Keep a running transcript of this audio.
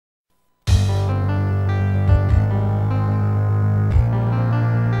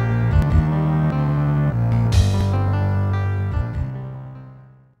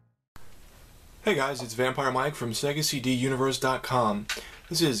Hey guys, it's Vampire Mike from SegaCDUniverse.com.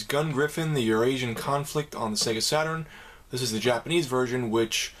 This is GunGriffon, the Eurasian conflict on the Sega Saturn. This is the Japanese version,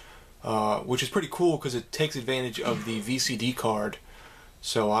 which is pretty cool because it takes advantage of the VCD card.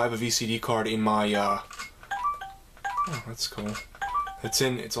 So I have a VCD card in my oh, that's cool.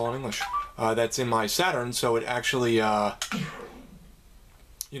 It's all in English. That's in my Saturn, so it actually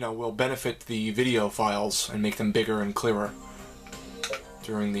will benefit the video files and make them bigger and clearer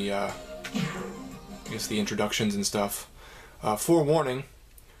during the I guess the introductions and stuff. Forewarning,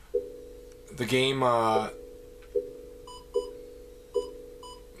 the game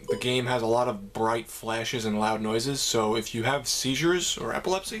has a lot of bright flashes and loud noises, so if you have seizures or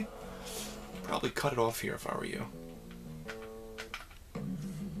epilepsy, I'd probably cut it off here if I were you.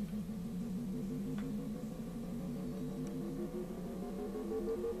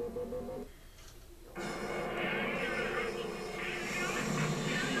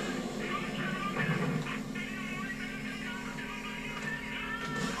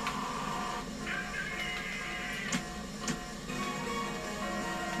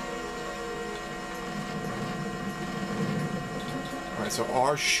 Alright, so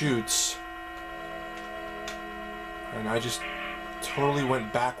R shoots, and I just totally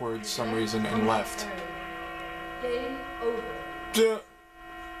went backwards for some reason and left. Game over. Duh.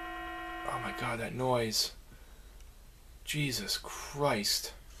 Oh my god, that noise. Jesus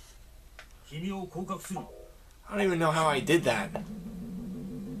Christ. I don't even know how I did that.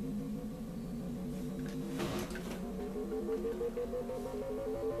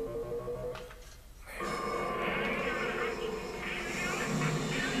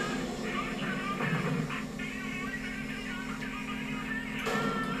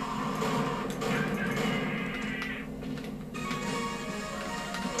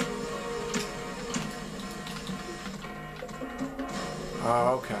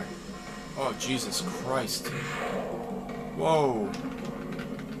 Oh, okay. Oh, Jesus Christ. Whoa.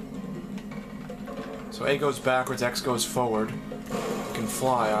 So A goes backwards, X goes forward. You can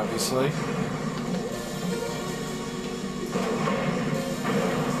fly, obviously.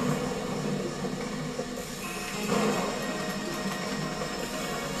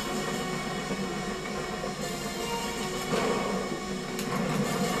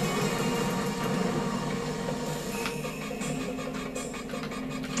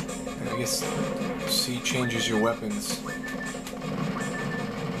 I guess C changes your weapons.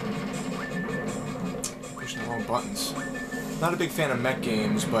 Pushing the wrong buttons. Not a big fan of mech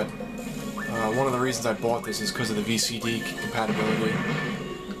games, but one of the reasons I bought this is because of the VCD compatibility.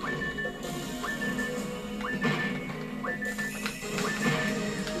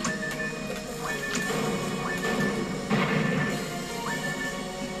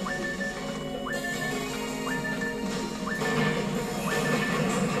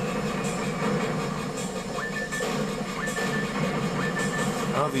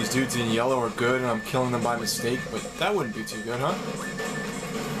 I don't know if these dudes in yellow are good and I'm killing them by mistake, but that wouldn't be too good, huh?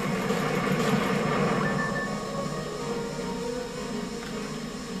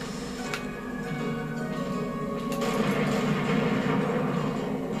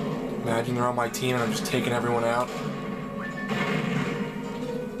 Imagine they're on my team and I'm just taking everyone out.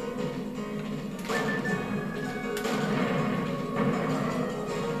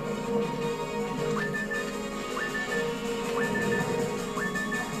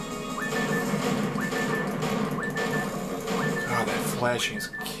 Flashing is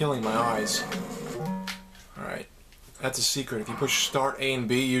killing my eyes. Alright, that's a secret. If you push start A and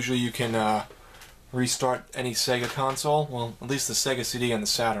B, usually you can restart any Sega console. Well, at least the Sega CD and the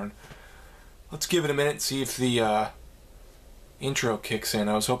Saturn. Let's give it a minute and see if the intro kicks in.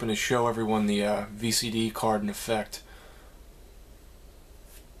 I was hoping to show everyone the VCD card in effect.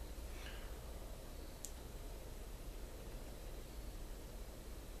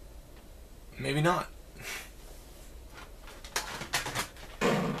 Maybe not.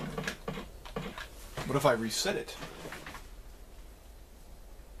 What if I reset it?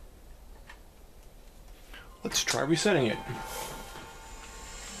 Let's try resetting it.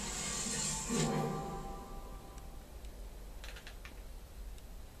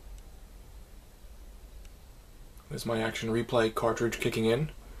 There's my action replay cartridge kicking in.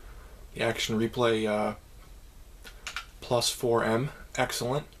 The action replay plus 4M,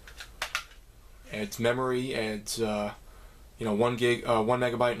 excellent. Adds memory, adds 1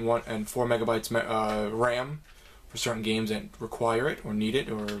 megabyte and 4 megabytes RAM for certain games that require it or need it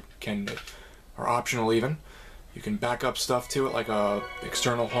or are optional even. You can back up stuff to it like a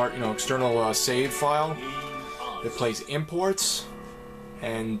external save file that plays imports,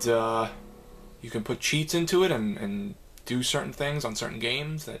 and you can put cheats into it and do certain things on certain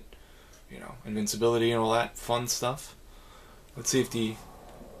games that you know, invincibility and all that fun stuff. Let's see if the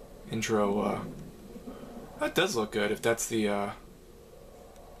intro, that does look good, if that's the,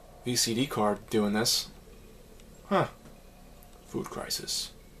 VCD card doing this. Huh. Food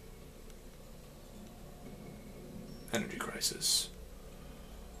crisis. Energy crisis.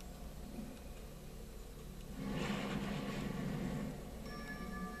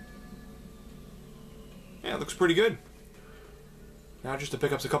 Yeah, it looks pretty good. Now just to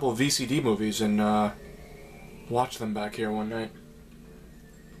pick up a couple of VCD movies and watch them back here one night.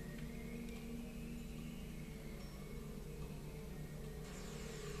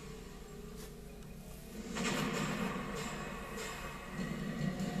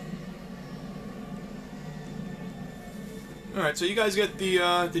 Alright, so you guys get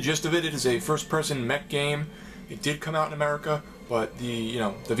the gist of it. It is a first-person mech game. It did come out in America, but the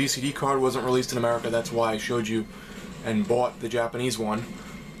VCD card wasn't released in America. That's why I showed you and bought the Japanese one,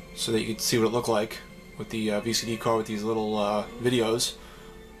 so that you could see what it looked like with the VCD card with these little videos.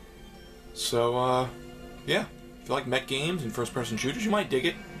 So, yeah, if you like mech games and first-person shooters, you might dig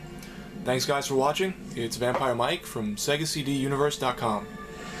it. Thanks, guys, for watching. It's Vampire Mike from SegaCDUniverse.com.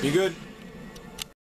 Be good.